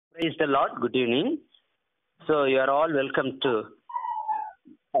Praise the Lord. Good evening. So you are all welcome to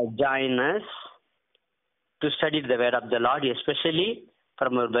join us to study the word of the Lord, especially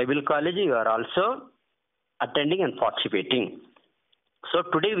from our Bible college. You are also attending and participating. So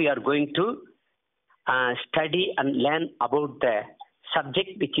today we are going to study and learn about the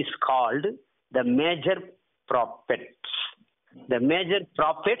subject which is called the major prophets. The major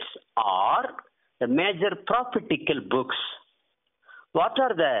prophets are the major prophetical books. What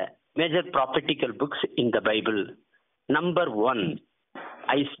are the major prophetical books in the Bible? Number 1,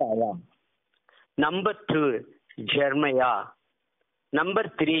 Isaiah. Number 2, Jeremiah. Number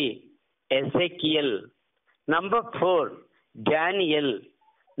 3, Ezekiel. Number 4, Daniel.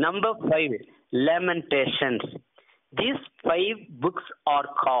 Number 5, Lamentations. These 5 books are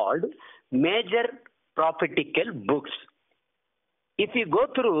called major prophetical books. If you go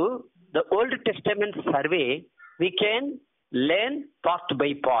through the Old Testament survey, we can learn part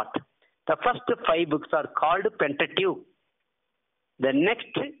by part. The first 5 books are called Pentateuch. The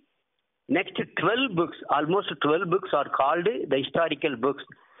next 12 books, almost 12 books are called the historical books.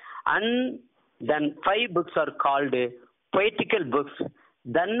 And then 5 books are called poetical books.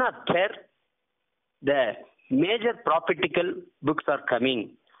 Then after, the major prophetical books are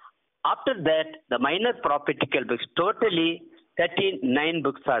coming. After that, the minor prophetical books, totally 39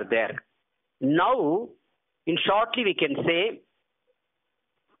 books are there. Now, in shortly we can say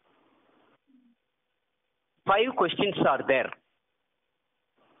 5 questions are there.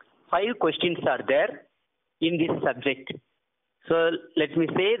 5 questions are there in this subject. So let me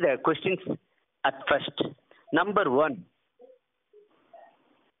say the questions at first. Number 1,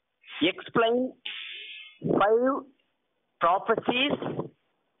 explain 5 prophecies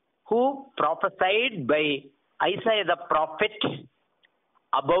who prophesied by Isaiah the prophet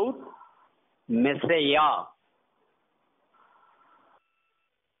about Messiah.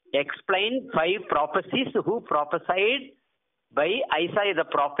 Explain 5 prophecies who prophesied by Isaiah the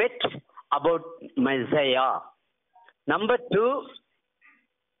prophet about Messiah. Number 2,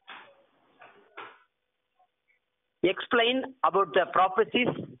 explain about the prophecies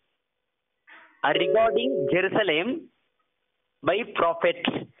regarding Jerusalem by prophet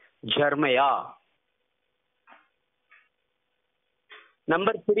Jeremiah.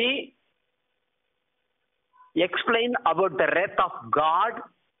 Number 3, explain about the wrath of God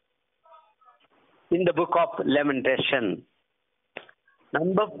in the book of Lamentation.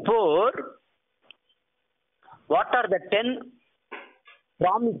 Number 4, what are the 10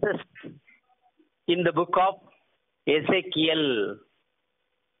 promises in the book of Ezekiel?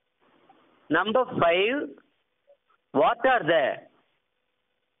 Number 5, what are the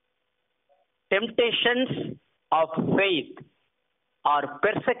temptations of faith or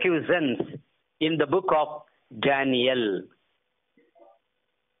persecutions in the book of Daniel?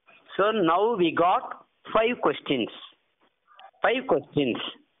 So now we got 5 questions. 5 questions.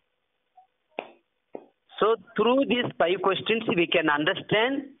 So through these 5 questions we can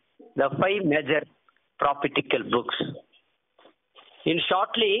understand the 5 major prophetical books. In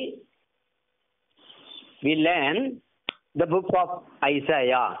shortly, we learn the book of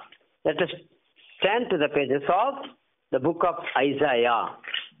Isaiah. Let us turn to the pages of the book of Isaiah.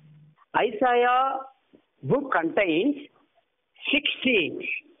 Isaiah book contains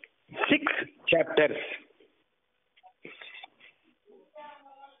 66 chapters.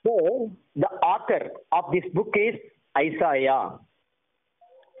 So, the author of this book is Isaiah.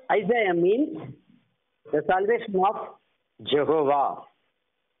 Isaiah means the salvation of Jehovah.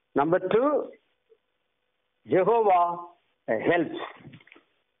 Number 2, Jehovah helps.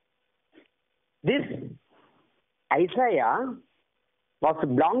 This Isaiah was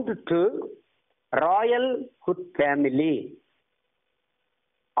belonged to royal hood family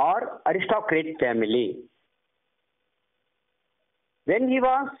or aristocrat family. When he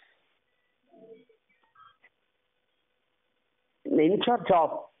was in charge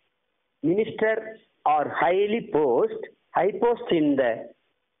of minister or high post in the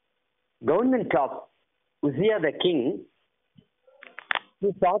government of Uzziah the king,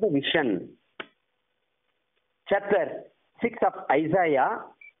 he saw the vision. Chapter 6 of Isaiah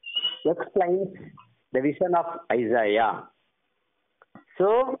explains the vision of Isaiah.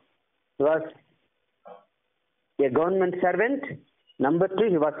 So, he was a government servant. Number 2,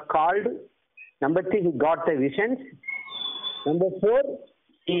 he was called. Number 3, he got the visions. Number 4,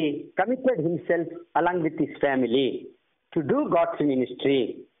 he committed himself along with his family to do God's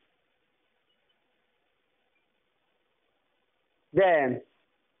ministry. The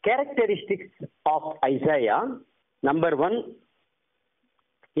characteristics of Isaiah, number 1,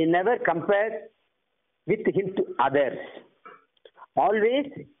 he never compared with him to others. Always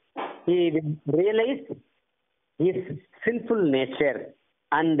he will realize his sinful nature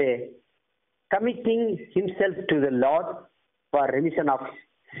and committing himself to the Lord for remission of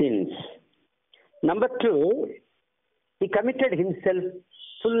sins. Number 2, he committed himself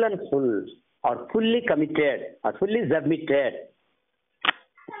full and full, or fully committed, or fully submitted.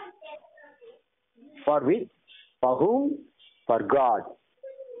 For which? For whom? For God.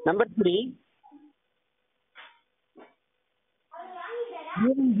 Number 3,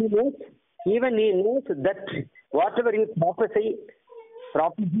 even he knows that whatever he prophecy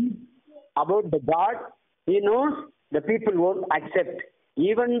about the God, he knows the people won't accept.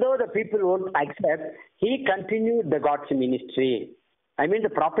 Even though the people won't accept, he continued the God's ministry. I mean, the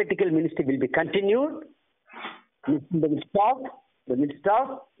prophetical ministry will be continued in the midst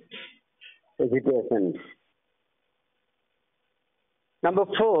of hesitations. Number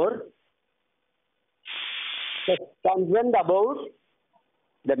 4, concerned about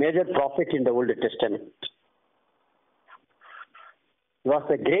the major prophet in the Old Testament. He was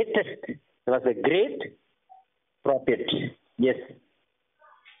the greatest. He was a great prophet. Yes.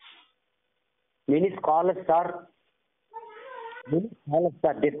 Many scholars are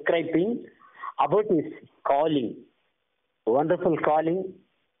describing about his calling, wonderful calling,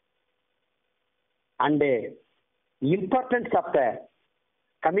 and the importance of the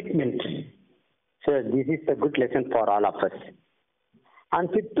commitment. So this is a good lesson for all of us. And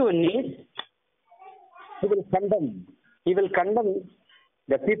 5th one is, he will condemn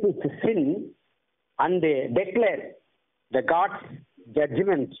the people's sin and declare the God's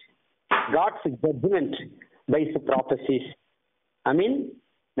judgment by his prophecies. I mean,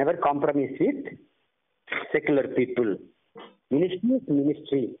 never compromise with secular people. Ministry is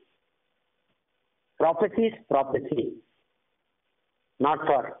ministry. Prophecy is prophecy. Not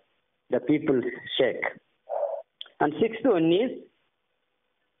for the people's sake. And 6th one is,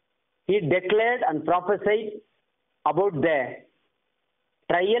 he declared and prophesied about the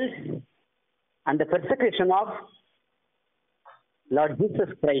trials and the persecution of Lord Jesus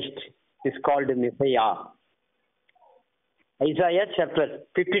Christ, is called Messiah. Isaiah chapter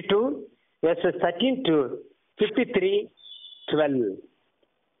 52, verses 13 to 53, 12.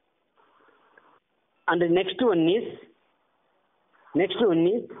 And the next one is,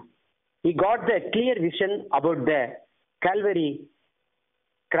 he got the clear vision about the Calvary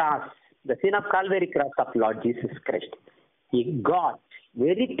cross, the sin of Calvary cross of Lord Jesus Christ. He got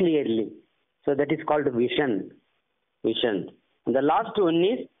very clearly. So that is called vision. And the last one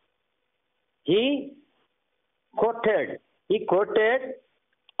is, he quoted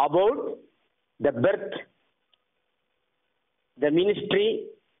about the birth, the ministry,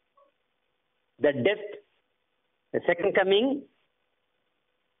 the death, the second coming,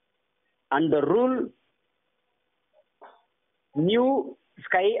 and the rule, new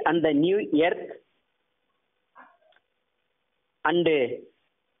sky and the new earth, and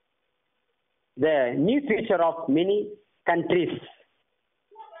the new future of many countries.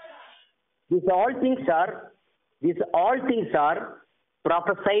 These all things are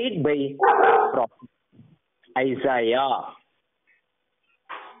prophesied by prophet Isaiah.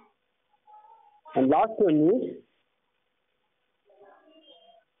 And last one is,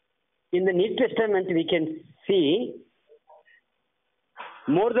 in the New Testament we can see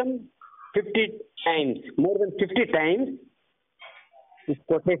more than 50 times his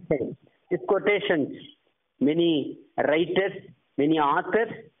quotations. Many writers, many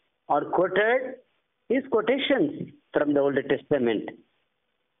authors are quoted his quotations from the Old Testament.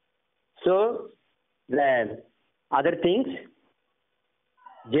 So the other things,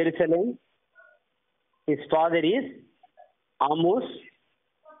 Jerusalem, his father is Amos.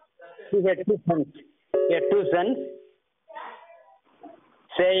 He had two sons.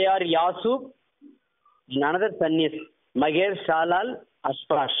 Sayar Yasub, and another son is Mager Shalal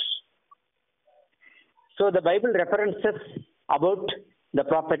Ashpash. So the Bible references about the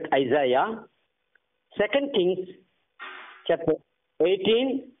prophet Isaiah. 2 Kings chapter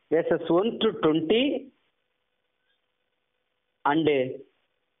 18 verses 1 to 20 and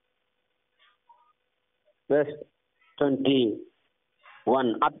verse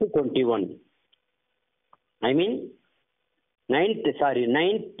 21 up to 21. I mean 19th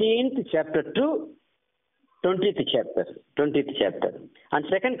chapter to 20th chapter. And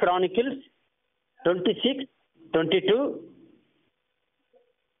 2nd Chronicles 26, 22,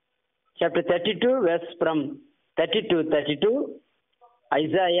 chapter 32, verse from 30 to 32,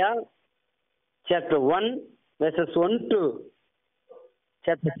 Isaiah chapter 1, verses 1 to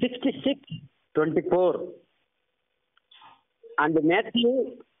chapter 66, 24, and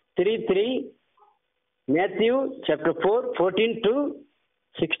Matthew 3, Matthew chapter 4, 14 to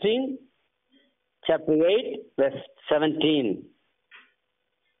 16, chapter 8, verse 17.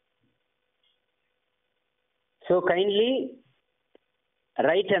 So kindly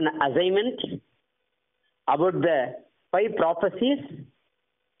write an assignment about the 5 prophecies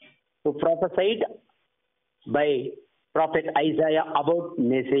who prophesied by Prophet Isaiah about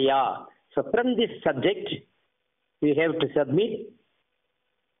Messiah. So from this subject, we have to submit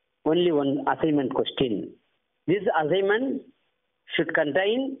only one assignment question. This assignment should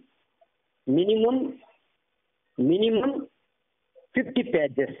contain minimum 50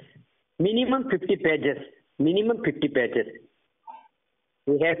 pages. Minimum 50 pages. Minimum 50 pages.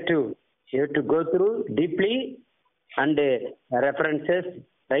 You have to go through deeply and references,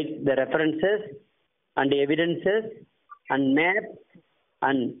 write the references and evidences and maps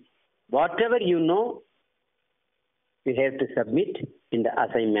and whatever you know, you have to submit in the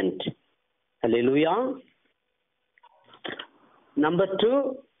assignment. Hallelujah. Number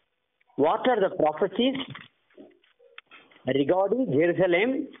 2, what are the prophecies regarding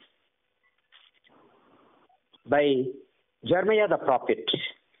Jerusalem by Jeremiah the prophet?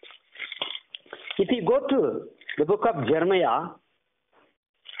 If you go to the book of Jeremiah,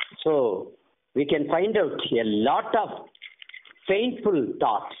 so we can find out a lot of painful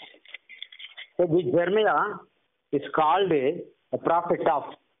thoughts. So this Jeremiah is called a prophet of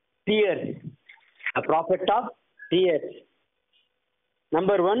tears. A prophet of tears.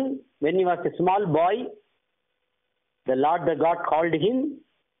 Number 1, when he was a small boy, the Lord the God called him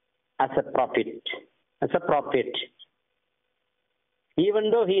as a prophet. As a prophet. Even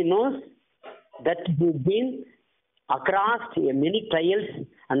though he knows that he's been across many trials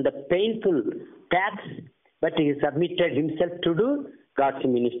and the painful paths, but he submitted himself to do God's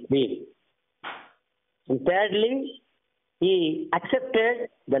ministry. And thirdly, he accepted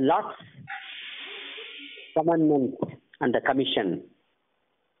the Lord's commandment and the commission.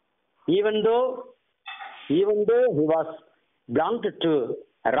 Even though he was belonged to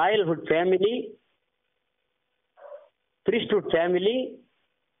a royalhood family, priesthood family,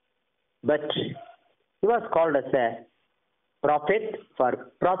 but he was called as a prophet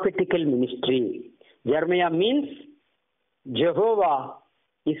for prophetical ministry. Jeremiah means Jehovah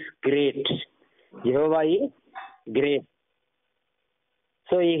is great. Jehovah is great.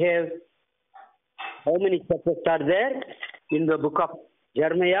 So you have, how many chapters are there in the book of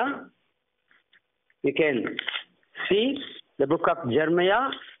Jeremiah? You can see the book of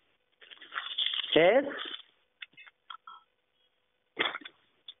Jeremiah has,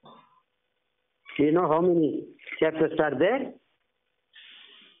 you know how many chapters are there?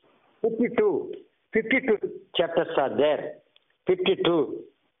 52. 52 chapters are there. 52.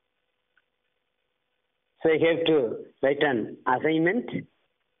 So you have to write an assignment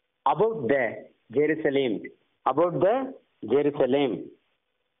about the Jerusalem. About the Jerusalem.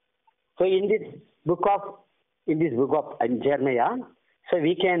 So in this book of Jeremiah, so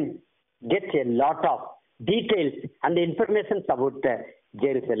we can get a lot of details and information about the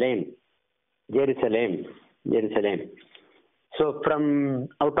Jerusalem. So from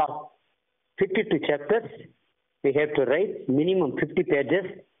out of 52 chapters, we have to write minimum 50 pages.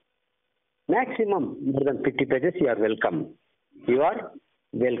 Maximum more than 50 pages, you are welcome. You are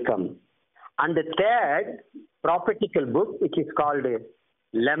welcome. And the third prophetical book, which is called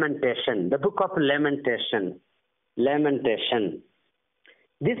Lamentation, the book of Lamentation. Lamentation.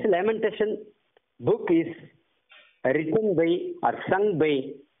 This Lamentation book is written by or sung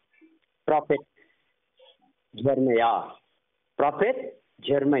by Prophet Jeremiah. Prophet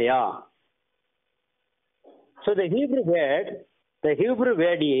Jeremiah. So the Hebrew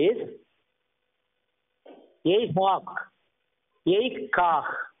word is Yeikach. Yeikach.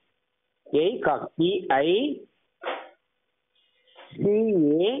 Yeikach. E-I-C-A-H.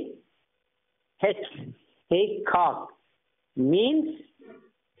 Yeikach. Means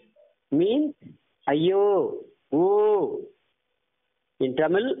Ayyo. Oh. In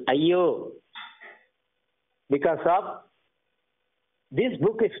Tamil, Ayyo. Because of this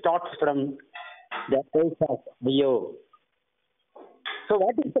book starts from the place of Ayyo. So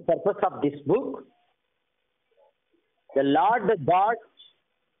what is the purpose of this book? The Lord God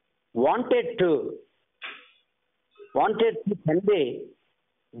wanted to convey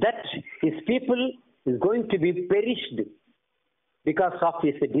that his people is going to be perished because of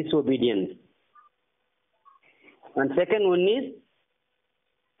his disobedience. And second one is,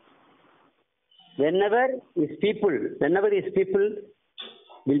 whenever his people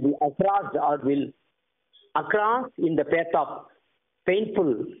will be across or will across in the path of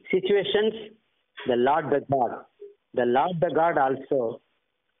painful situations, the Lord the God also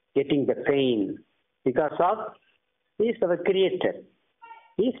getting the pain because of he is our creator.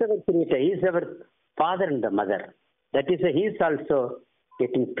 He is our creator. He is our father and the mother. That is, he is also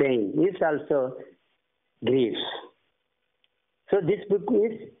getting pain. He is also grieves. So this book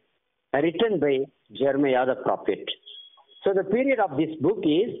is written by Jeremiah the prophet. So the period of this book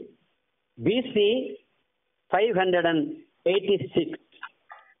is BC 586.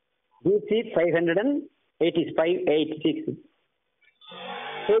 BC 586.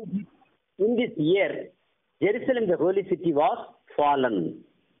 So in this year, Jerusalem, the holy city, was fallen,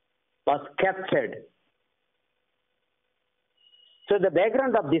 was captured. So the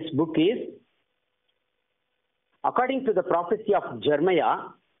background of this book is, according to the prophecy of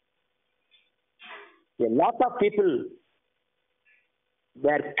Jeremiah, a lot of people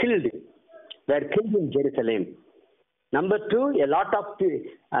were killed in Jerusalem. Number two, a lot of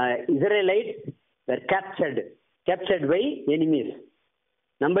Israelites were captured by enemies.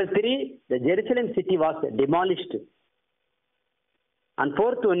 Number three, the Jerusalem city was demolished. And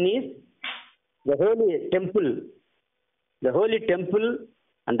fourth one is the holy temple. The holy temple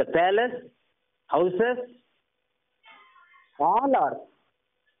and the palace, houses, all are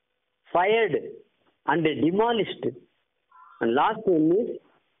fired and demolished. And last one is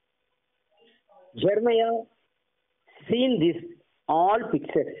Jeremiah seen this all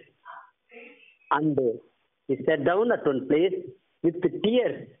pictures, and he sat down at one place with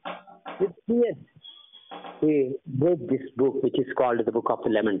tears. He wrote this book, which is called the Book of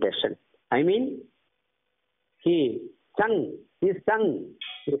Lamentation. I mean, he sung,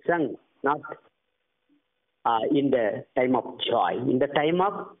 not in the time of joy, in the time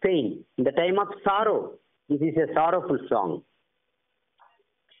of pain, in the time of sorrow. This is a sorrowful song.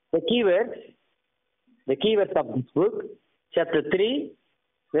 The keywords of this book, chapter 3,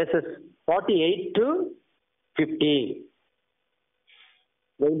 verses 48 to 50.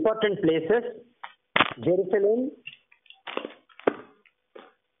 The important places, Jerusalem,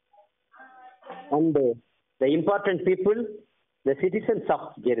 and the important people, the citizens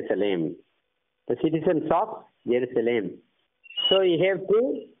of Jerusalem. The citizens of Jerusalem. So you have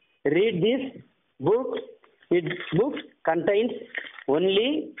to read this book. This book contains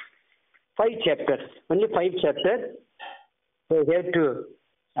only 5 chapters. Only 5 chapters. So you have to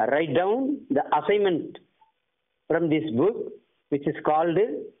write down the assignment from this book, which is called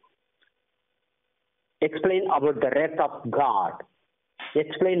Explain about the wrath of God.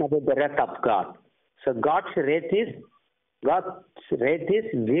 Explain about the wrath of God. So God's wrath is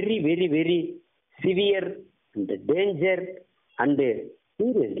very, very, very severe and danger and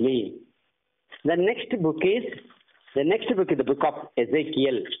seriously. The next book is the book of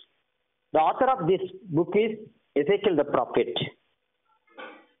Ezekiel. The author of this book is Ezekiel the prophet.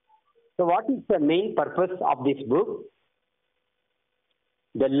 So what is the main purpose of this book?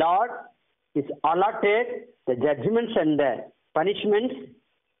 The Lord is allotted the judgments and the punishments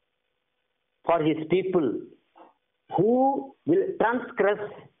for his people who will transgress,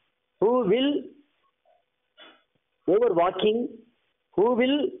 who will overwalking, who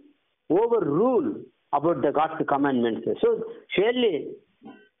will overrule about the God's commandments. So surely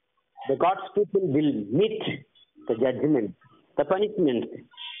the God's people will meet the judgment, the punishment.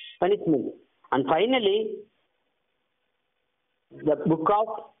 And finally, the book of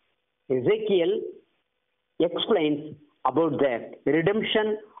Ezekiel explains about the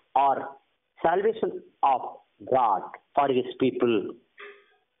redemption or salvation of God for his people.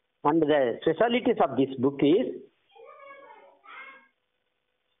 And the specialities of this book is,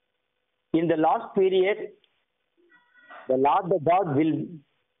 in the last period, the Lord the God will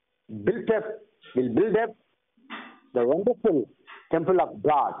build up the wonderful temple of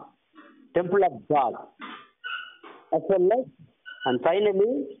God. As well as, and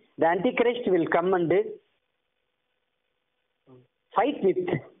finally, the Antichrist will come and fight with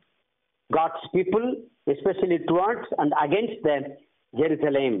God's people, especially towards and against the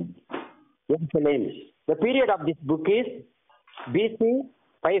Jerusalem. The period of this book is BC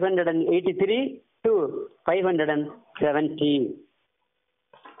 583 to 570.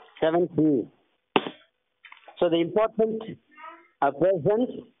 So the important persons,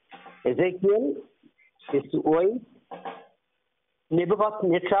 Ezekiel, his wife,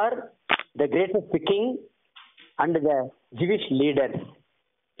 Nebuchadnezzar, the greatest king, and the Jewish leaders.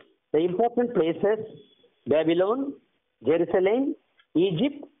 The important places, Babylon, Jerusalem,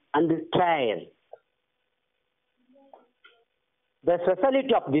 Egypt, and Tyre. The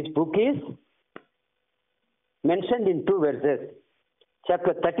speciality of this book is mentioned in 2 verses.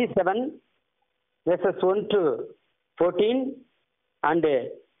 Chapter 37, verses 1 to 14, and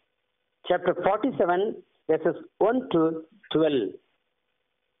chapter 47, verses 1 to 12.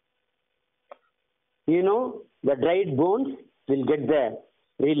 You know, the dried bones will get the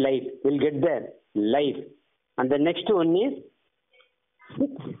real life. We'll get there. Life. And the next one is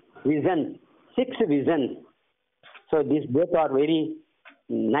six visions. Six visions. So these both are very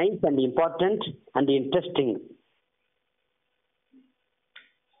nice and important and interesting.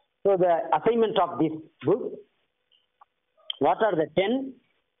 So the assignment of this book, what are the 10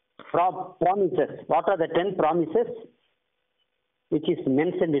 promises? What are the 10 promises which is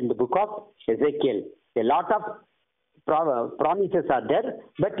mentioned in the book of Ezekiel? A lot of promises are there,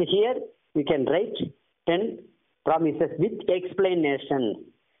 but here we can write 10 promises with explanations.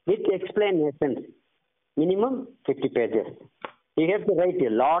 With explanations, minimum 50 pages. You have to write a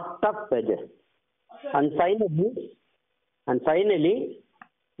lot of pages. And finally,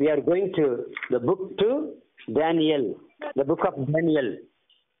 we are going to the book to Daniel. The book of Daniel.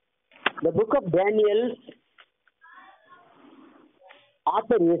 The book of Daniel,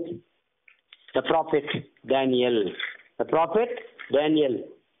 author is the prophet Daniel. The prophet Daniel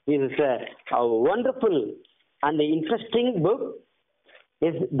is a wonderful and interesting book.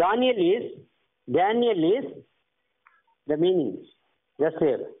 Daniel is the meaning. Just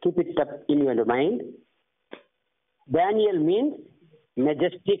keep it up in your mind. Daniel means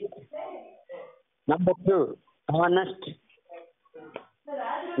majestic. Number 2, honest.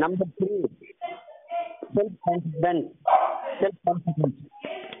 Number 3, self-confident.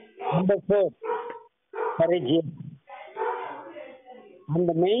 Number 4, courageous. And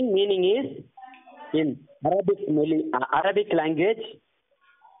the main meaning is in Arabic language,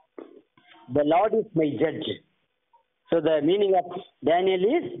 the Lord is my judge. So the meaning of Daniel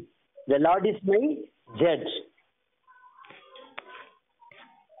is, the Lord is my judge.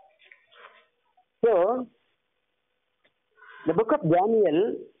 So, the book of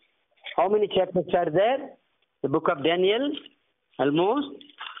Daniel, how many chapters are there? The book of Daniel, almost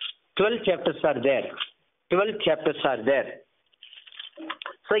 12 chapters are there. 12 chapters are there.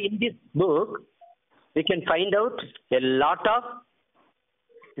 So in this book, we can find out a lot of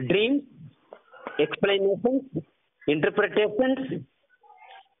dreams, explanations, interpretations,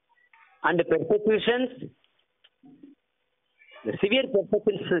 and persecutions. The severe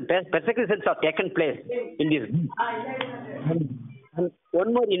persecutions have taken place in this book. And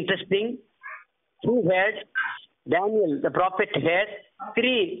one more interesting, Daniel, the prophet, had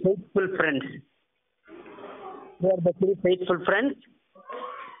 3 faithful friends. Who are the 3 faithful friends?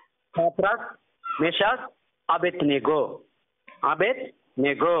 Shadrach, Meshach, Abednego.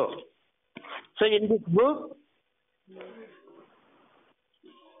 So in this book,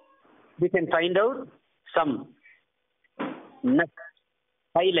 we can find out some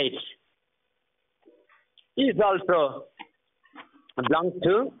highlights. He also belonged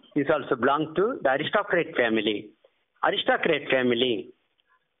to the aristocrat family.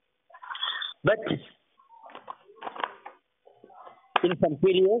 But in some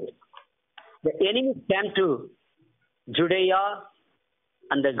period, the enemies came to Judea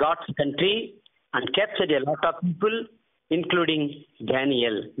and the God's country and captured a lot of people, including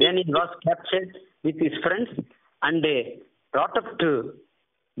Daniel. Daniel was captured with his friends and they brought up to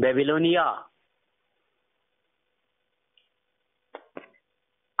Babylonia.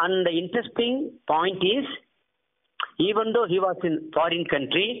 And the interesting point is, even though he was in foreign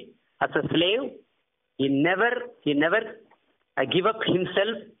country as a slave, he never give up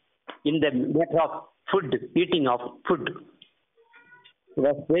himself in the matter of eating of food. He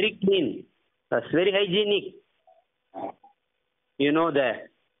was very clean, was very hygienic. You know the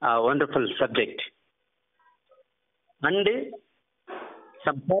wonderful subject. And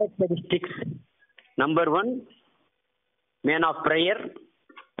some characteristics. Number 1, man of prayer.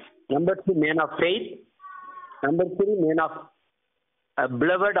 Number 2, man of faith. Number 3, man of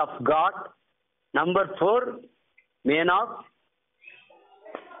beloved of God. Number 4, man of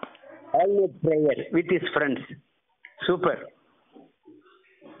all-night prayer with his friends. Super.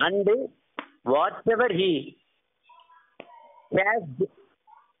 And whatever he faced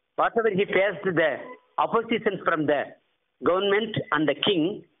the opposition from the government and the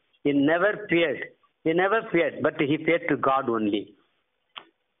king, he never feared. But he feared to God only.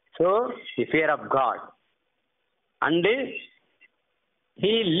 So, the fear of God. And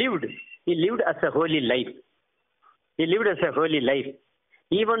he lived as a holy life.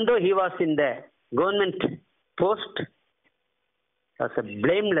 Even though he was in the government post, as a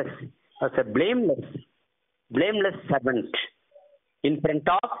blameless servant in front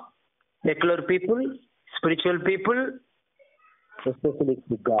of secular people, spiritual people, especially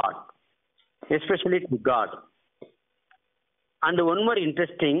to God. And one more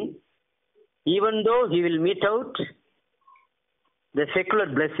interesting, even though he will meet out the secular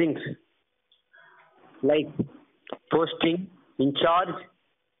blessings like posting in charge,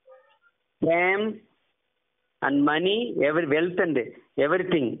 fame and money, every wealth and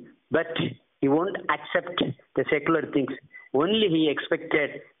everything, but he won't accept the secular things. Only he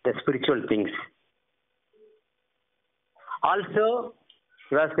expected the spiritual things. Also,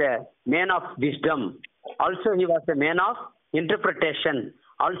 he was a man of wisdom. Also, he was a man of interpretation.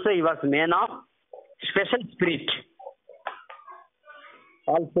 Also, he was a man of special spirit.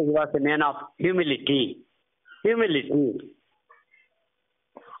 Also, he was a man of humility. Humility.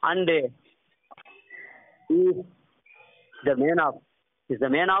 And he is the man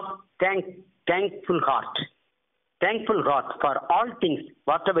of thankful heart. Thankful heart for all things,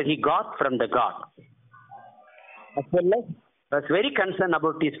 whatever he got from the God. As well as was very concerned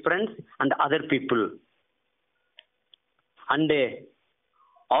about his friends and other people. And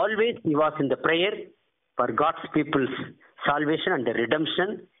always he was in the prayer for God's people's salvation and the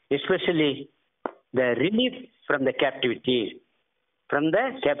redemption, especially the relief from the captivity.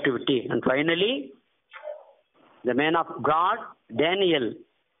 And finally, the man of God, Daniel,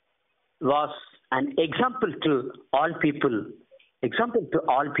 was an example to all people.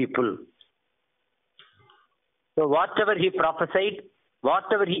 So whatever he prophesied,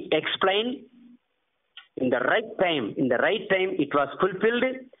 whatever he explained, in the right time it was fulfilled,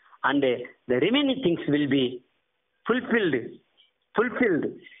 and the remaining things will be fulfilled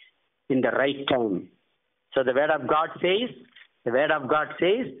in the right time. So the word of God says,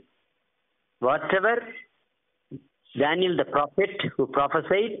 whatever Daniel the prophet who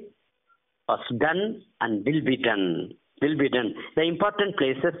prophesied was done and will be done. The important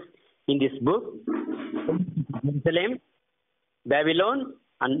places in this book: Jerusalem, Babylon,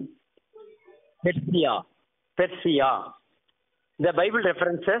 and Persia. The Bible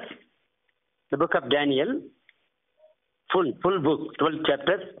references the book of Daniel, full book, 12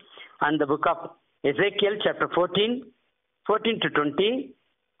 chapters, and the book of Ezekiel, chapter 14 to 20,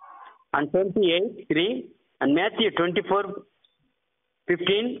 and 28, 3, and Matthew 24,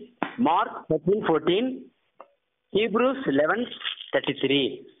 15, Mark 13, 14, Hebrews 11,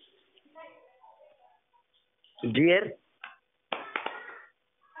 33. Dear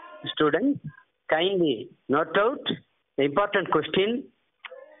students, kindly note out the important question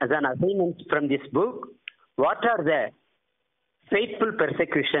as an assignment from this book. What are the faithful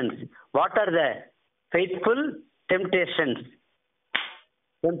persecutions? What are the faithful temptations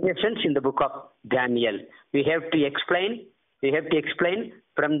in the book of Daniel? We have to explain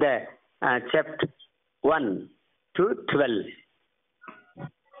from the chapter 1 to 12.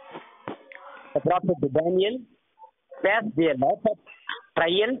 The prophet Daniel faced a lot of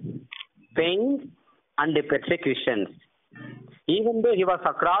trials, pains, and persecutions. Even though he was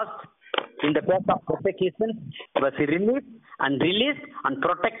across in the path of persecution, he was released and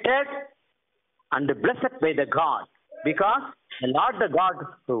protected and blessed by the God, because the Lord the God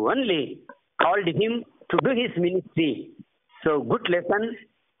who only called him to do his ministry. So good lesson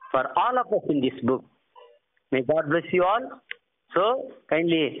for all of us in this book. May God bless you all. So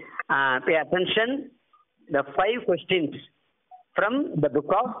kindly pay attention. The 5 questions from the book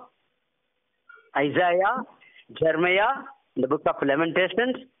of Isaiah, Jeremiah, the book of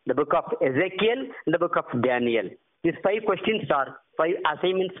Lamentations, the book of Ezekiel, and the book of Daniel. These 5 questions are 5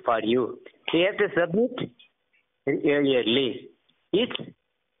 assignments for you. You have to submit yearly. Each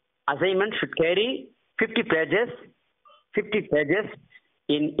assignment should carry 50 pages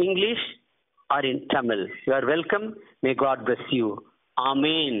in English or in Tamil. You are welcome. May God bless you.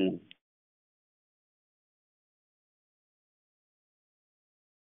 Amen.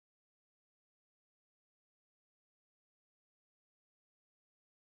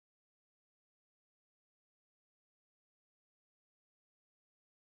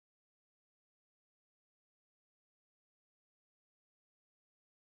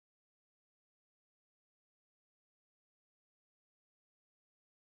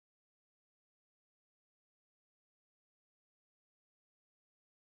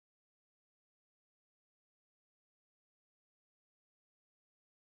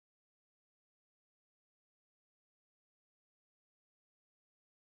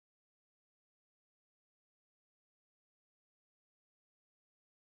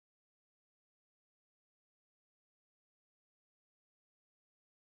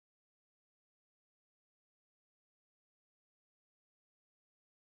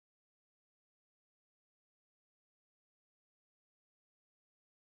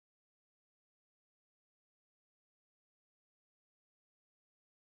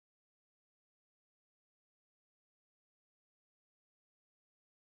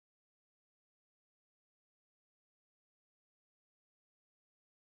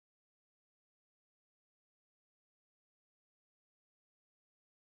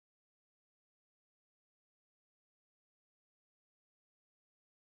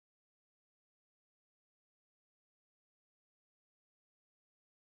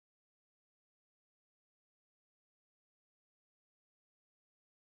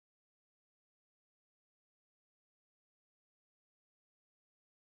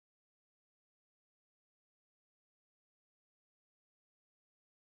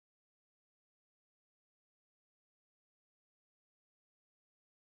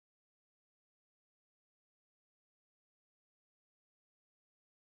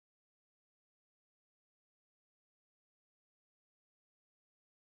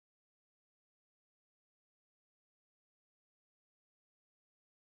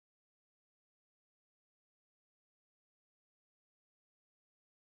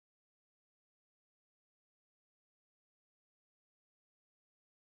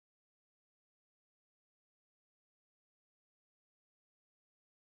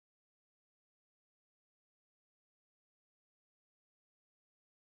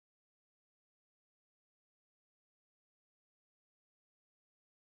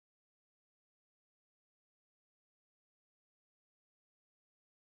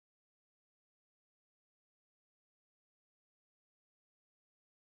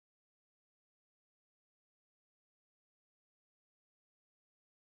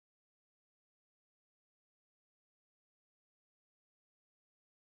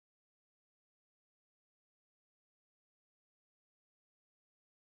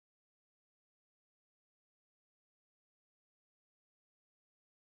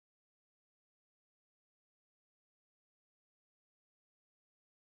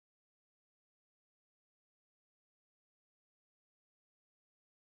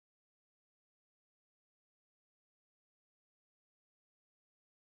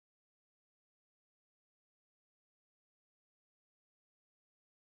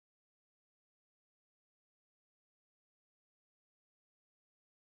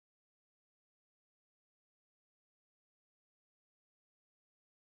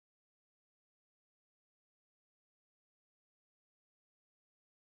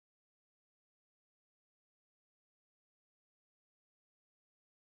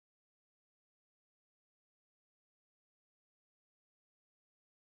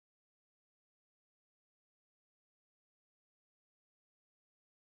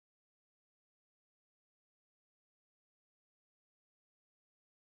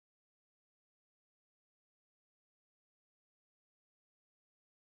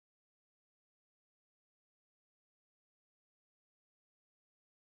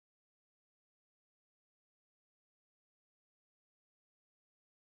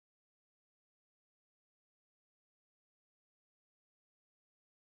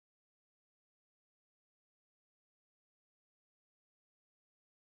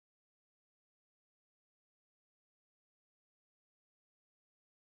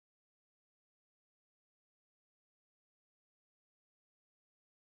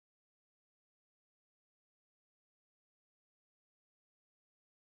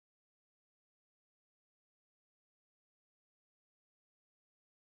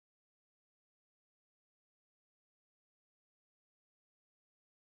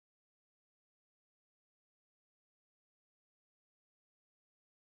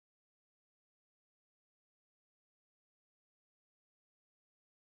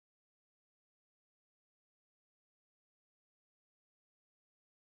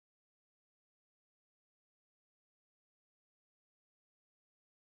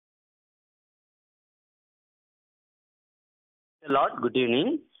 Lord, good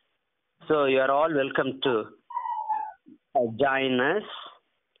evening. So you are all welcome to join us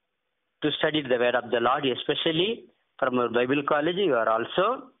to study the word of the Lord, especially from our Bible college. You are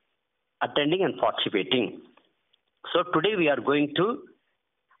also attending and participating. So today we are going to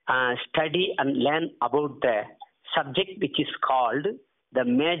study and learn about the subject which is called the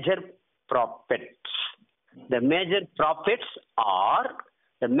major prophets. The major prophets are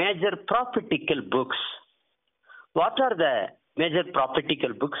the major prophetical books. What are the major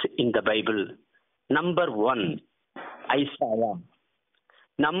prophetical books in the Bible? Number 1, Isaiah.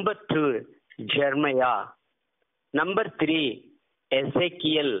 Number 2, Jeremiah. Number 3,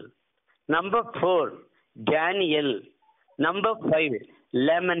 Ezekiel. Number 4, Daniel. Number 5,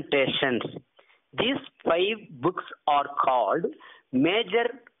 Lamentations. These 5 books are called major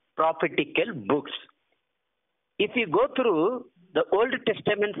prophetical books. If you go through the Old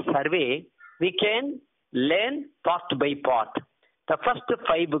Testament survey, we can learn part by part. The first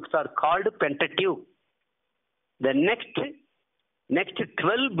 5 books are called Pentateuch. The next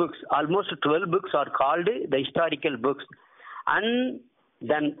 12 books, almost 12 books are called the historical books. And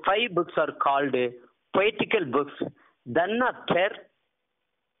then 5 books are called poetical books. Then after,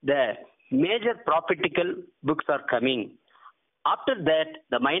 the major prophetical books are coming. After that,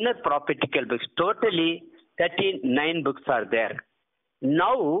 the minor prophetical books, totally 39 books are there.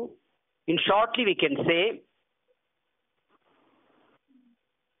 Now, in shortly we can say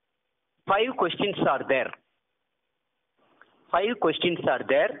 5 questions are there. 5 questions are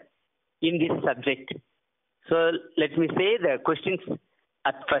there in this subject. So let me say the questions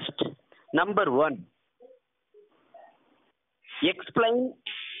at first. Number 1, explain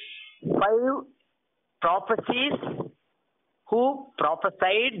 5 prophecies who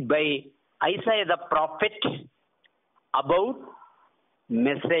prophesied by Isaiah the prophet about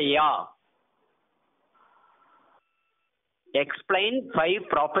Messiah. Explain 5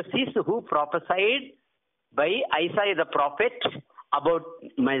 prophecies who prophesied by Isaiah the prophet about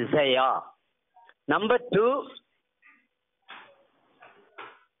Messiah. Number 2,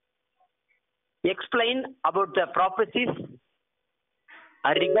 explain about the prophecies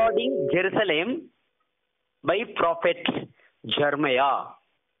regarding Jerusalem by prophet Jeremiah.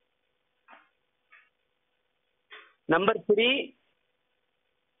 Number 3,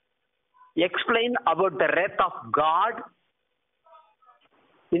 explain about the wrath of God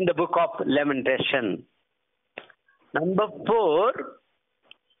in the book of Lamentation. Number 4,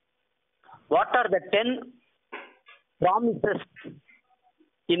 what are the 10 promises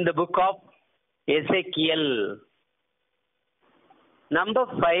in the book of Ezekiel? Number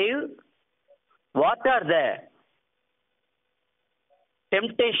 5, what are the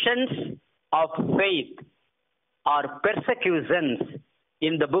temptations of faith or persecutions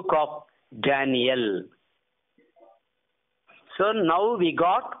in the book of Daniel? So now we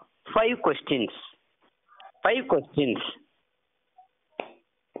got 5 questions. 5 questions.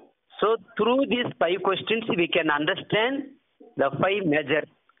 So through these 5 questions, we can understand the 5 major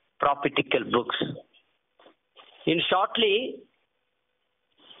prophetical books. In shortly,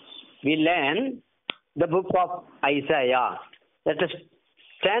 we learn the book of Isaiah. Let us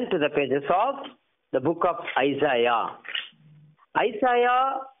turn to the pages of the book of Isaiah.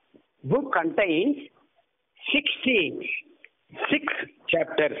 Isaiah book contains 66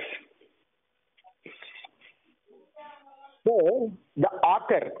 chapters. So, the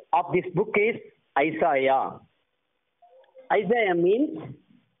author of this book is Isaiah. Isaiah means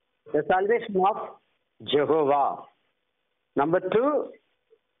the salvation of Jehovah. Number 2,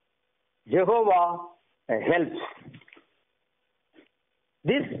 Jehovah helps.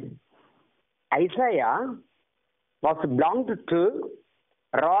 This Isaiah was belonged to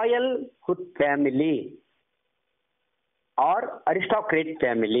royal hood family or aristocrat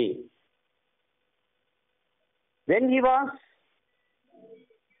family. When he was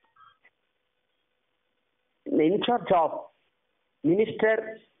in charge of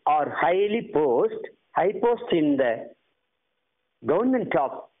minister or high post in the government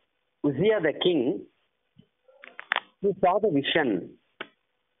of Uzziah the king, he saw the vision.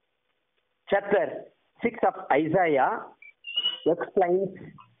 Chapter 6 of Isaiah explains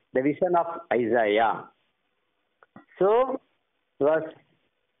the vision of Isaiah. So, he was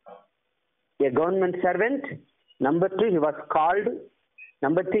a government servant. Number 2, he was called.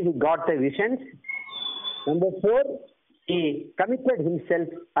 Number 3, he got the visions. Number 4, he committed himself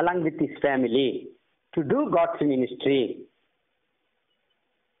along with his family to do God's ministry.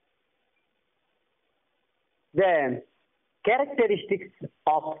 The characteristics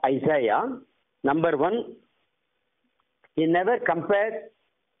of Isaiah, number 1, he never compared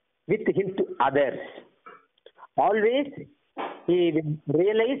with him to others. Always he will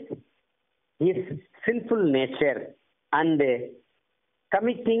realize his sinful nature and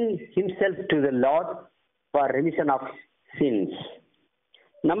committing himself to the Lord for remission of sins.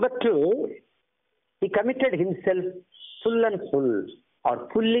 Number 2, he committed himself full and full, or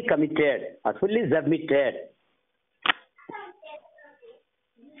fully committed, or fully submitted.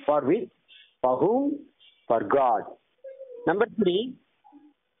 For which? For whom? For God. Number 3,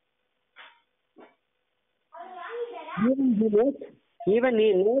 even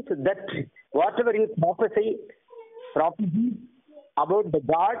he knows that whatever he prophecy about the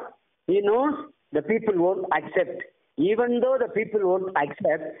God, he knows the people won't accept. Even though the people won't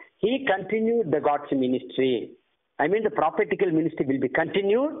accept, he continued the God's ministry. I mean, the prophetical ministry will be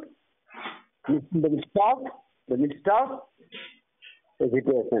continued in the midst of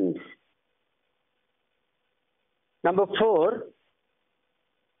hesitations. Number 4,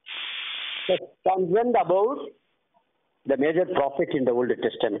 concerned about the major prophet in the Old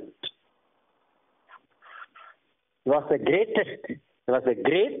Testament. He was the greatest. He was a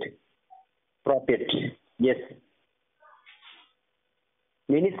great prophet. Yes.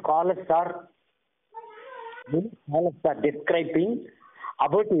 Many scholars are describing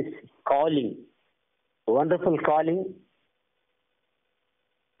about his calling, wonderful calling,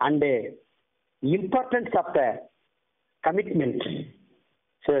 and the importance of the commitment.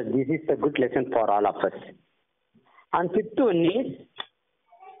 So this is a good lesson for all of us. And 5th one is,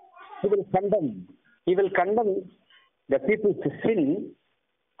 he will condemn the people's sin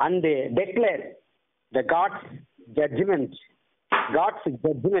and declare the God's judgment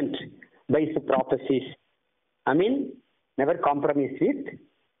by his prophecies. I mean, never compromise with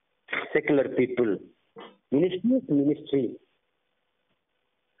secular people. Ministry is ministry.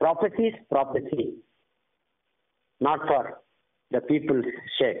 Prophecy is prophecy. Not for the people's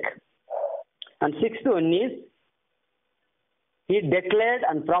sake. And 6th one is, he declared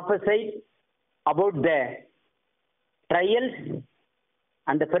and prophesied about the trials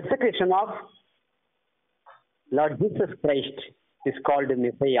and the persecution of Lord Jesus Christ, is called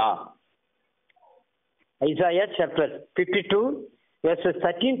Messiah. Isaiah chapter 52, verses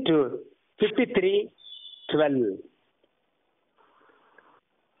 13 to 53, 12.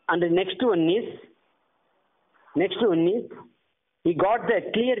 And the next one is, he got the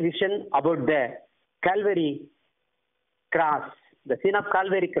clear vision about the Calvary cross, the sin of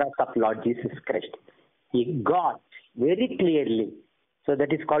Calvary cross of Lord Jesus Christ. He got very clearly. So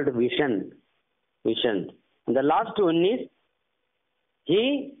that is called vision. And the last one is,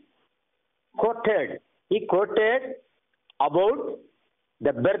 he quoted about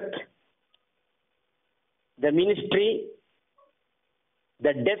the birth, the ministry,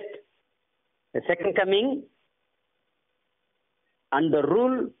 the death, the second coming, and the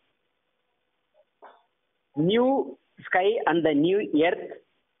rule, new sky and the new earth,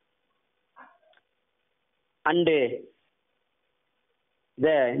 and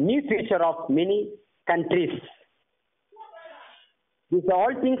the new future of many countries. These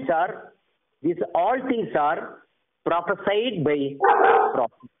all things are prophesied by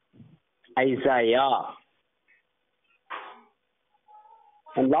Prophet Isaiah.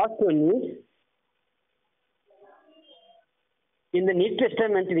 And last one is, in the New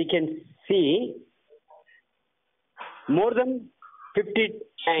Testament we can see more than 50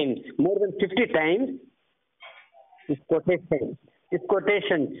 times his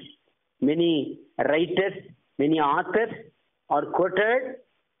quotations. Many writers, many authors are quoted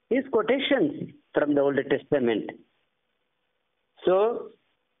his quotations from the Old Testament. So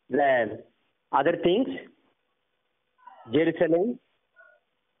the other things, Jerusalem,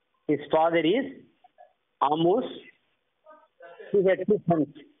 his father is Amos. He had two sons.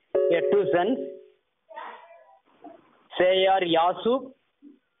 Seyar Yasub,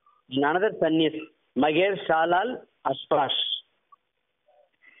 and another son is Mager Shalal Ashpash.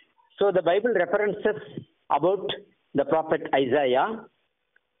 So the Bible references about the prophet Isaiah.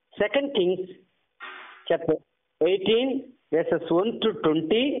 2 Kings chapter 18 verses 1 to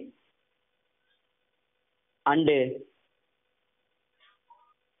 20 and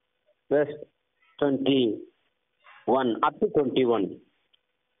verse 21 up to 21.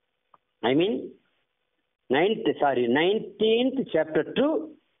 I mean 19th chapter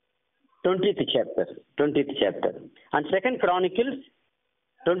to 20th chapter. And 2nd Chronicles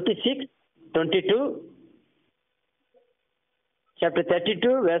 26, 22, chapter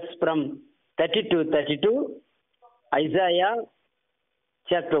 32, verse from 30 to 32, Isaiah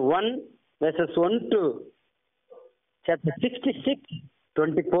chapter 1, verses 1 to chapter 66,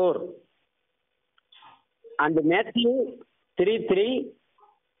 24, and Matthew 3,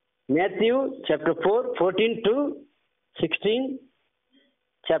 Matthew chapter 4, 14 to 16,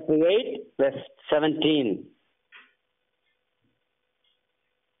 chapter 8, verse 17.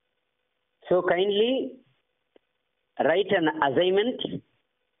 So kindly write an assignment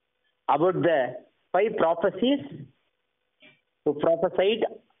about the 5 prophecies who prophesied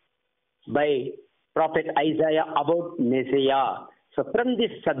by Prophet Isaiah about Messiah. So from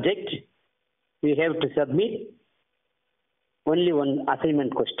this subject, we have to submit only one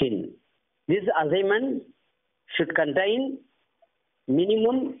assignment question. This assignment should contain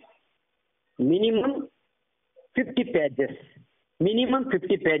minimum 50 pages. Minimum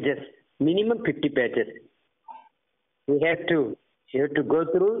 50 pages. Minimum 50 pages. You have to go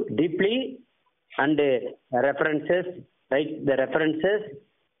through deeply and references, write the references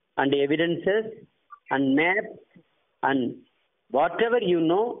and evidences and maps and whatever you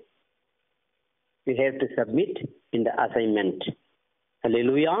know, you have to submit in the assignment.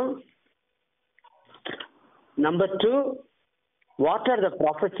 Hallelujah. Number 2, what are the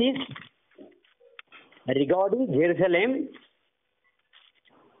prophecies regarding Jerusalem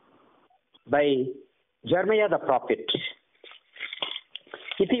by Jeremiah the prophet?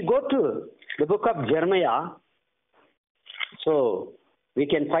 If you go to the book of Jeremiah, so we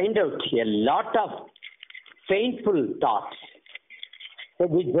can find out a lot of painful thoughts. So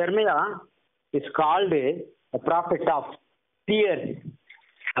this Jeremiah is called a prophet of tears.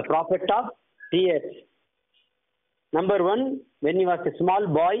 A prophet of tears. Number 1, when he was a small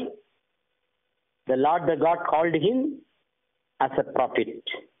boy, the Lord the God called him as a prophet.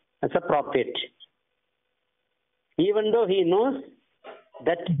 As a prophet. Even though he knows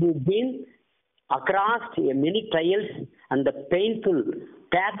that he's been across many trials and the painful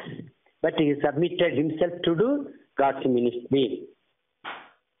paths, but he submitted himself to do God's ministry.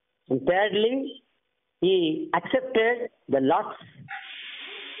 And thirdly, he accepted the Lord's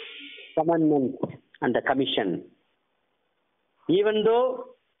commandment and the commission. Even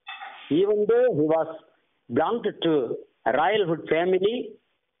though he was belonged to a royalhood family,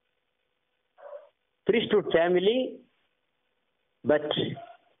 priesthood family, but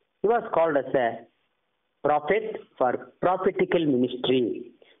he was called as a prophet for prophetical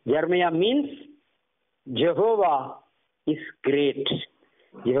ministry. Jeremiah means Jehovah is great.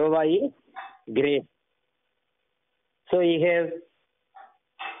 Jehovah is great. So you have,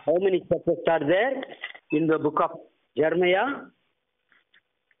 how many chapters are there in the book of Jeremiah?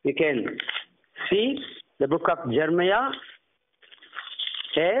 You can see the book of Jeremiah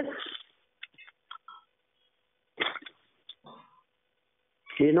has,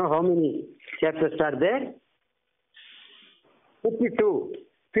 do you know how many chapters are there? 52.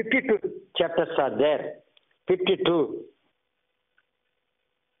 52 chapters are there. 52.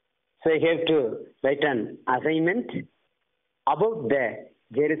 So you have to write an assignment about the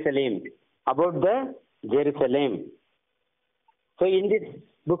Jerusalem. About the Jerusalem. So in this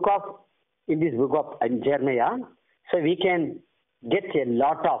book of Jeremiah, so we can get a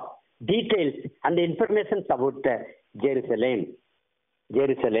lot of details and information about the Jerusalem.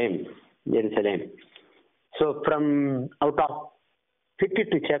 So from out of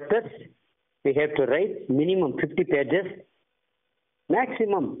 52 chapters, we have to write minimum 50 pages.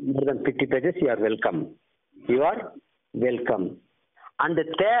 Maximum more than 50 pages, you are welcome. You are welcome. And the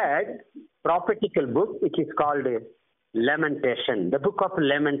third prophetical book, which is called Lamentation, the book of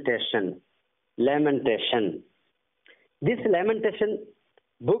Lamentation. Lamentation. This Lamentation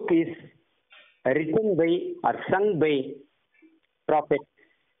book is written by or sung by Prophet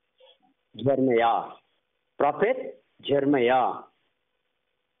Jeremiah. Prophet Jeremiah.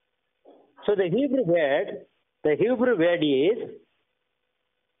 So the Hebrew word is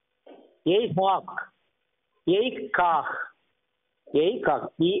Yeikach. Yeikach. Yeikach.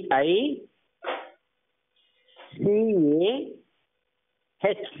 E-I-C-A-H.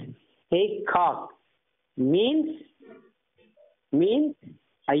 Yeikach. Means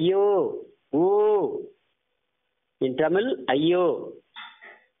Ayyo. Oh. In Tamil, Ayyo.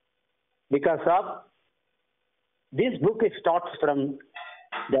 Because of this book, it starts from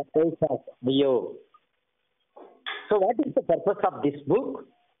the place of Ayyo. So what is the purpose of this book?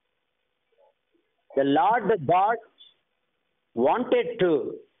 The Lord the God wanted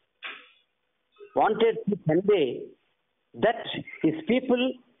to convey that his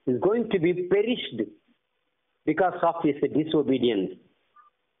people is going to be perished because of his disobedience.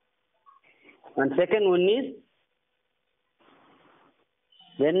 And second one is,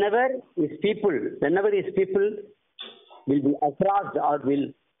 whenever his people will be across or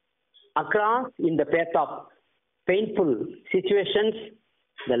will across in the path of painful situations,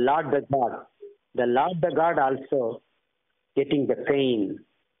 the Lord the God also getting the pain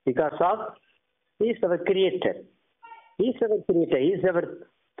because of he is our creator. He is our creator. He is our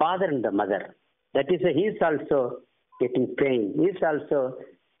father and the mother. That is, he is also getting pain. He is also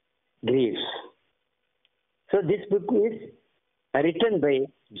grieves. So this book is written by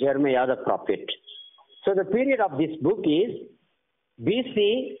Jeremiah the prophet. So the period of this book is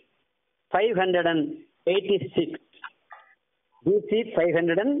BC 586. BC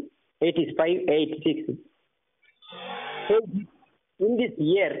 586. So in this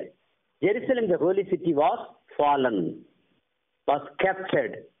year, Jerusalem, the holy city, was fallen, was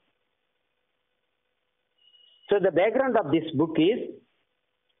captured. So the background of this book is,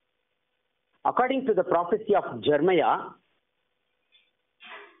 according to the prophecy of Jeremiah,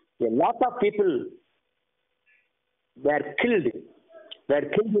 a lot of people were killed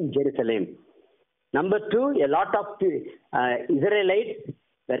in Jerusalem. Number two, a lot of Israelites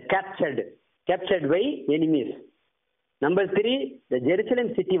were captured by enemies. Number three, the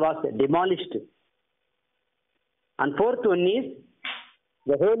Jerusalem city was demolished. And fourth one is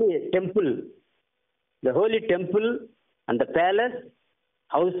the holy temple. The holy temple and the palace,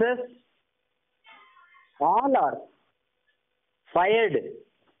 houses, all are fired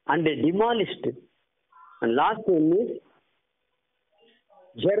and demolished. And last one is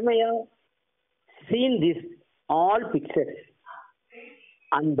Jeremiah seen these all pictures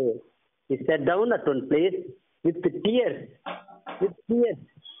and he sat down at one place with tears.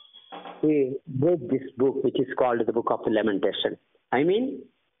 He wrote this book, which is called the Book of Lamentation. I mean,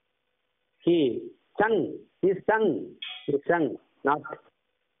 he sung, not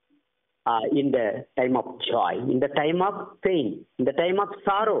in the time of joy, in the time of pain, in the time of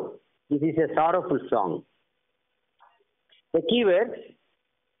sorrow. This is a sorrowful song. The keywords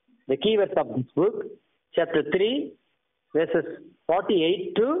of this book, chapter 3, verses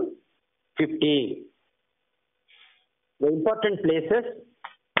 48 to 50. The important places,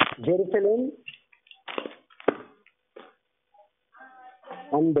 Jerusalem,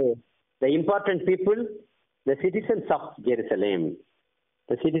 and the important people, the citizens of Jerusalem.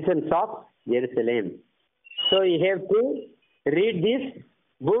 The citizens of Jerusalem. So you have to read this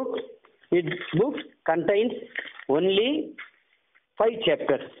book. This book contains only 5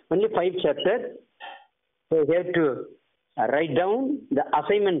 chapters. Only 5 chapters. So you have to write down the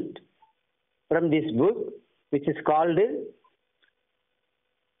assignment from this book, which is called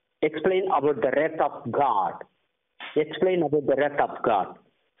Explain about the wrath of God. Explain about the wrath of God.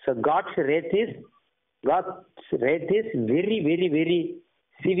 So God's wrath is very, very, very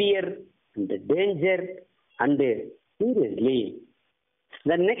severe and danger and seriously.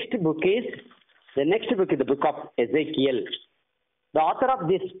 The next book is the book of Ezekiel. The author of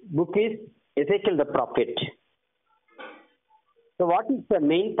this book is Ezekiel the prophet. So what is the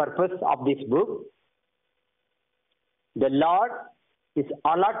main purpose of this book? The Lord is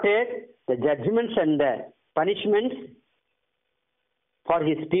allotted the judgments and the punishments for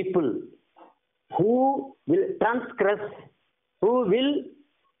his people who will transgress, who will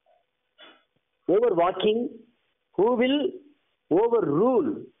overwalking, who will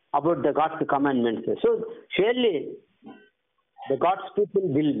overrule about the God's commandments. So surely the God's people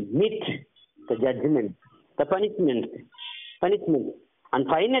will meet the judgment, the punishment. And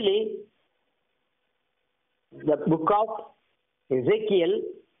finally, the book of Ezekiel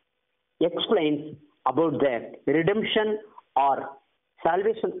explains about the redemption or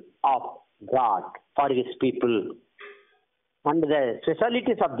salvation of God for his people. And the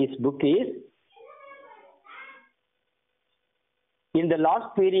specialities of this book is, in the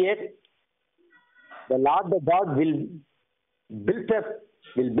last period, the Lord the God will build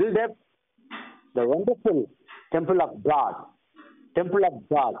up the wonderful temple of God. As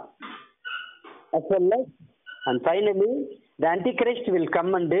well as, and finally, the Antichrist will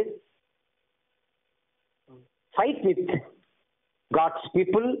come and fight with God's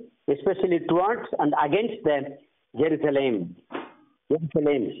people, especially towards and against the Jerusalem.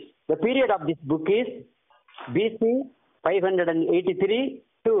 The period of this book is BC 583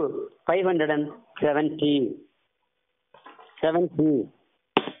 to 570.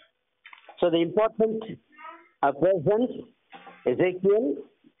 So the important persons, Ezekiel,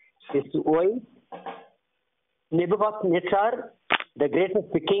 his wife, Nebuchadnezzar, the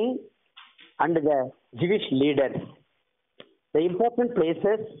greatest king, and the Jewish leaders. The important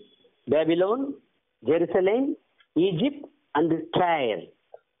places, Babylon, Jerusalem, Egypt, and Tyre.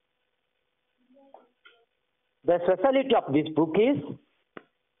 The speciality of this book is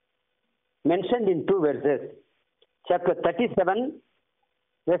mentioned in 2 verses. Chapter 37,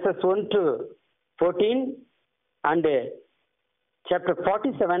 verses 1 to 14, and chapter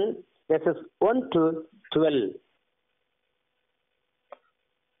 47, verses 1 to 12.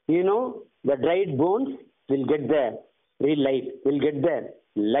 You know, the dried bones will get the real life. We'll get there.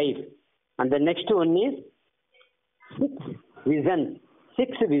 Life. And the next one is six visions.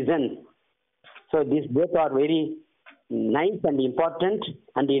 Six visions. So these both are very nice and important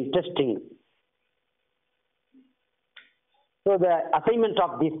and interesting. So the assignment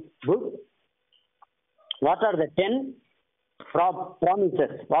of this book, what are the 10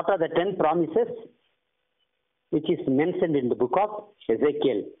 promises? What are the 10 promises which is mentioned in the book of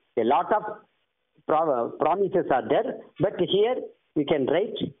Ezekiel? A lot of promises are there, but here we can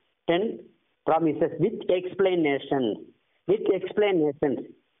write 10 promises with explanations. With explanations,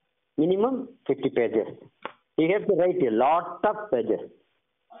 minimum 50 pages. You have to write a lot of pages.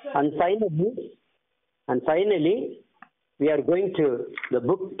 And finally, we are going to the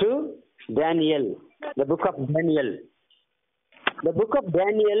book to Daniel. The book of Daniel. The book of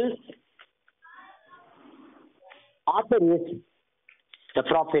Daniel, author is the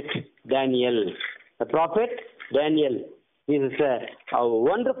prophet Daniel. The prophet Daniel is a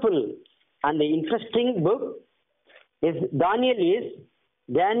wonderful and interesting book. Daniel is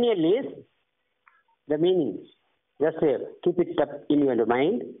the meaning. Just keep it up in your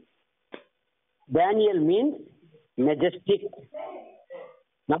mind. Daniel means majestic.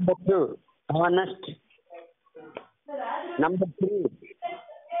 Number 2, honest. Number 3,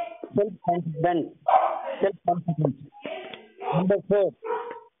 self-confident. Number 4,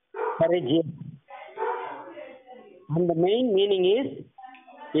 courageous. And the main meaning is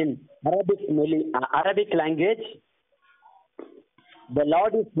in Arabic language, the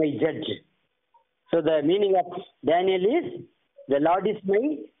Lord is my judge. So the meaning of Daniel is, the Lord is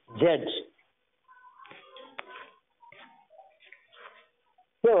my judge.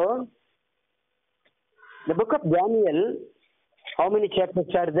 So, the book of Daniel, how many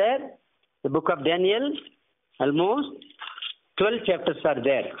chapters are there? The book of Daniel, almost 12 chapters are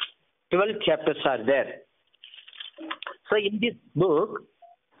there. 12 chapters are there. So in this book,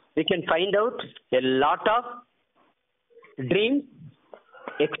 we can find out a lot of dreams,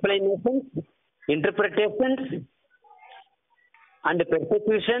 explanations, interpretations, and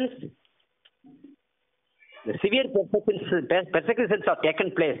persecutions. The severe persecutions have taken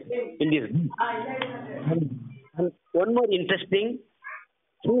place in this book. And one more interesting,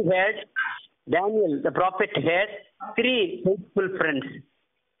 Daniel, the prophet, had 3 faithful friends.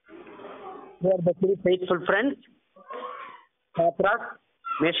 Who are the 3 faithful friends? Shadrach,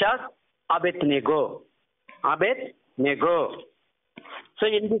 Meshach, Abednego. So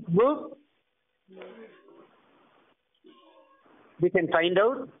in this book, we can find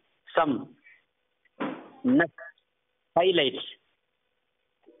out some highlights.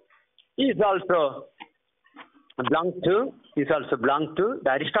 He also belonged to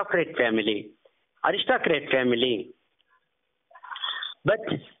the aristocrat family. But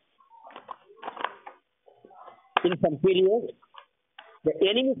in some period, the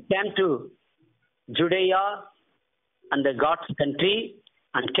enemies came to Judea and the God's country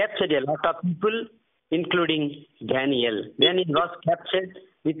and captured a lot of people, including Daniel. Daniel was captured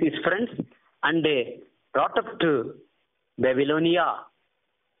with his friends and brought up to Babylonia.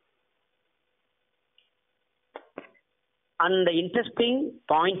 And the interesting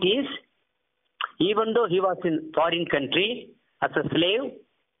point is, even though he was in foreign country as a slave,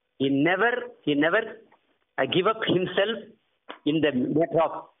 he never give up himself in the matter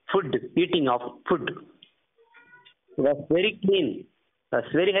of eating of food. He was very clean, was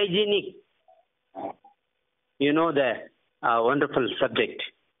very hygienic. You know the wonderful subject.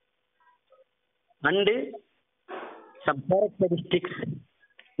 And some characteristics.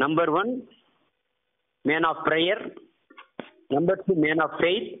 Number 1, man of prayer. Number 2, man of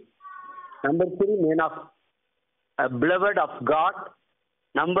faith. Number 3, man of beloved of God.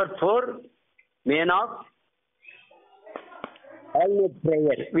 Number 4, man of all-night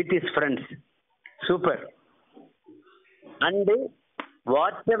prayer with his friends. Super. And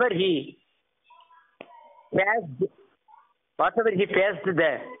whatever he faced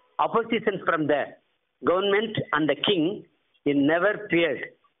the opposition from the government and the king, he never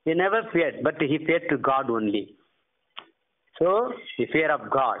feared. But he feared to God only. So, the fear of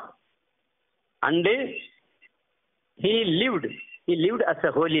God. And he lived as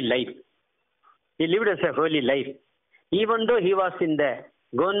a holy life. Even though he was in the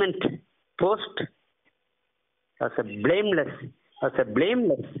government post, as a blameless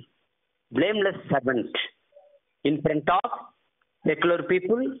servant in front of secular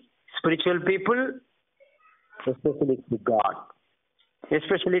people, spiritual people, especially to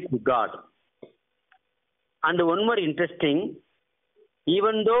God. And one more interesting,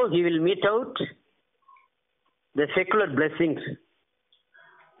 even though he will meet out the secular blessings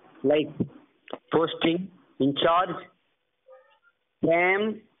like posting in charge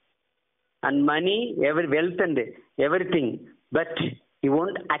fame and money, wealth and everything, but he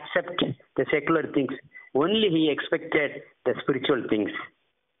won't accept the secular things. Only he expected the spiritual things.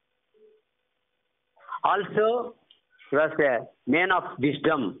 Also, he was a man of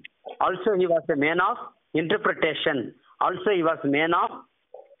wisdom. Also, he was a man of interpretation. Also, he was a man of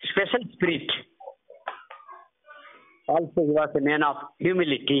special spirit. Also, he was a man of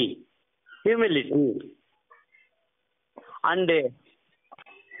humility. And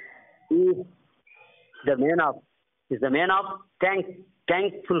he is the man of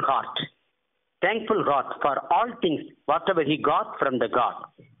thankful heart. Thankful heart for all things, whatever he got from the God.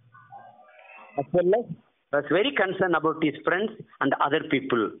 As well as was very concerned about his friends and other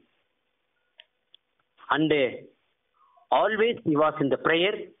people. And always he was in the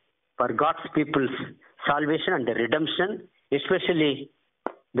prayer for God's people's salvation and the redemption, especially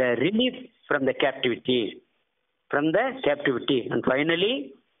the relief from the captivity. And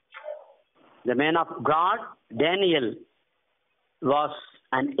finally, the man of God, Daniel, was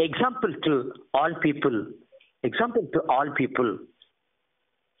an example to all people.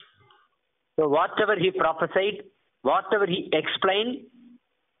 So whatever he prophesied, whatever he explained,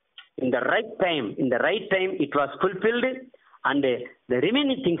 in the right time it was fulfilled, and the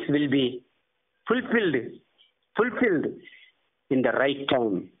remaining things will be fulfilled in the right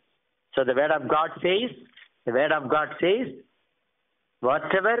time. So the word of God says,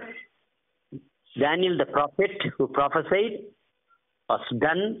 whatever Daniel the prophet who prophesied was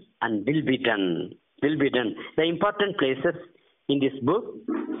done and will be done. The important places in this book: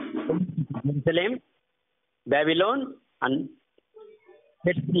 Jerusalem, Babylon, and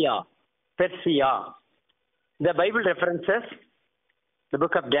Persia. The Bible references the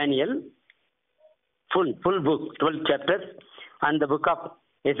book of Daniel, full book, 12 chapters, and the book of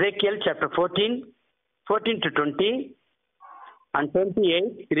Ezekiel, chapter 14 to 20, and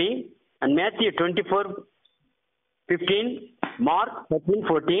 28, 3, and Matthew 24, 15, Mark 13,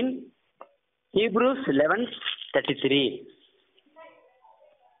 14, Hebrews 11, 33.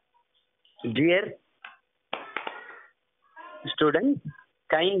 Dear students,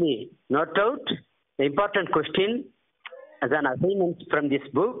 kindly note out the important question as an assignment from this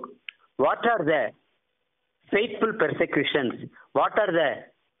book. What are the faithful persecutions? What are the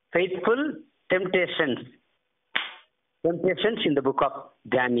faithful temptations in the book of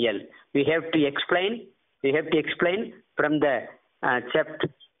Daniel? We have to explain from the chapter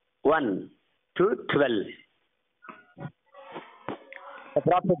 1 to 12. The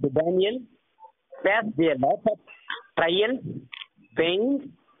prophet Daniel faced a lot of trials, pains,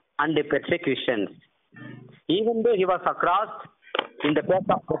 and persecutions. Even though he was across in the path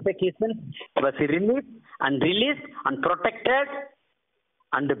of persecution, he was released and protected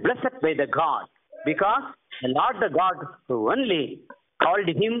and blessed by the God, because the Lord the God who only called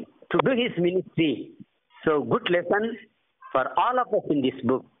him to do his ministry. So good lesson for all of us in this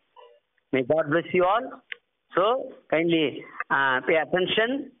book. May God bless you all. So kindly pay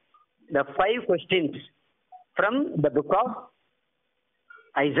attention. The 5 questions from the book of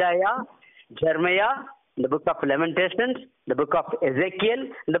Isaiah, Jeremiah, the book of Lamentations, the book of Ezekiel,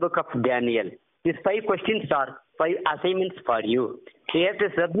 and the book of Daniel. These 5 questions are 5 assignments for you. You have to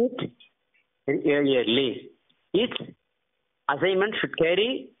submit yearly. Each assignment should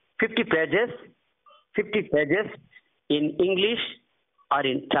carry 50 pages in English or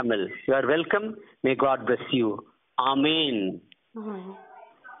in Tamil. You are welcome. May God bless you. Amen.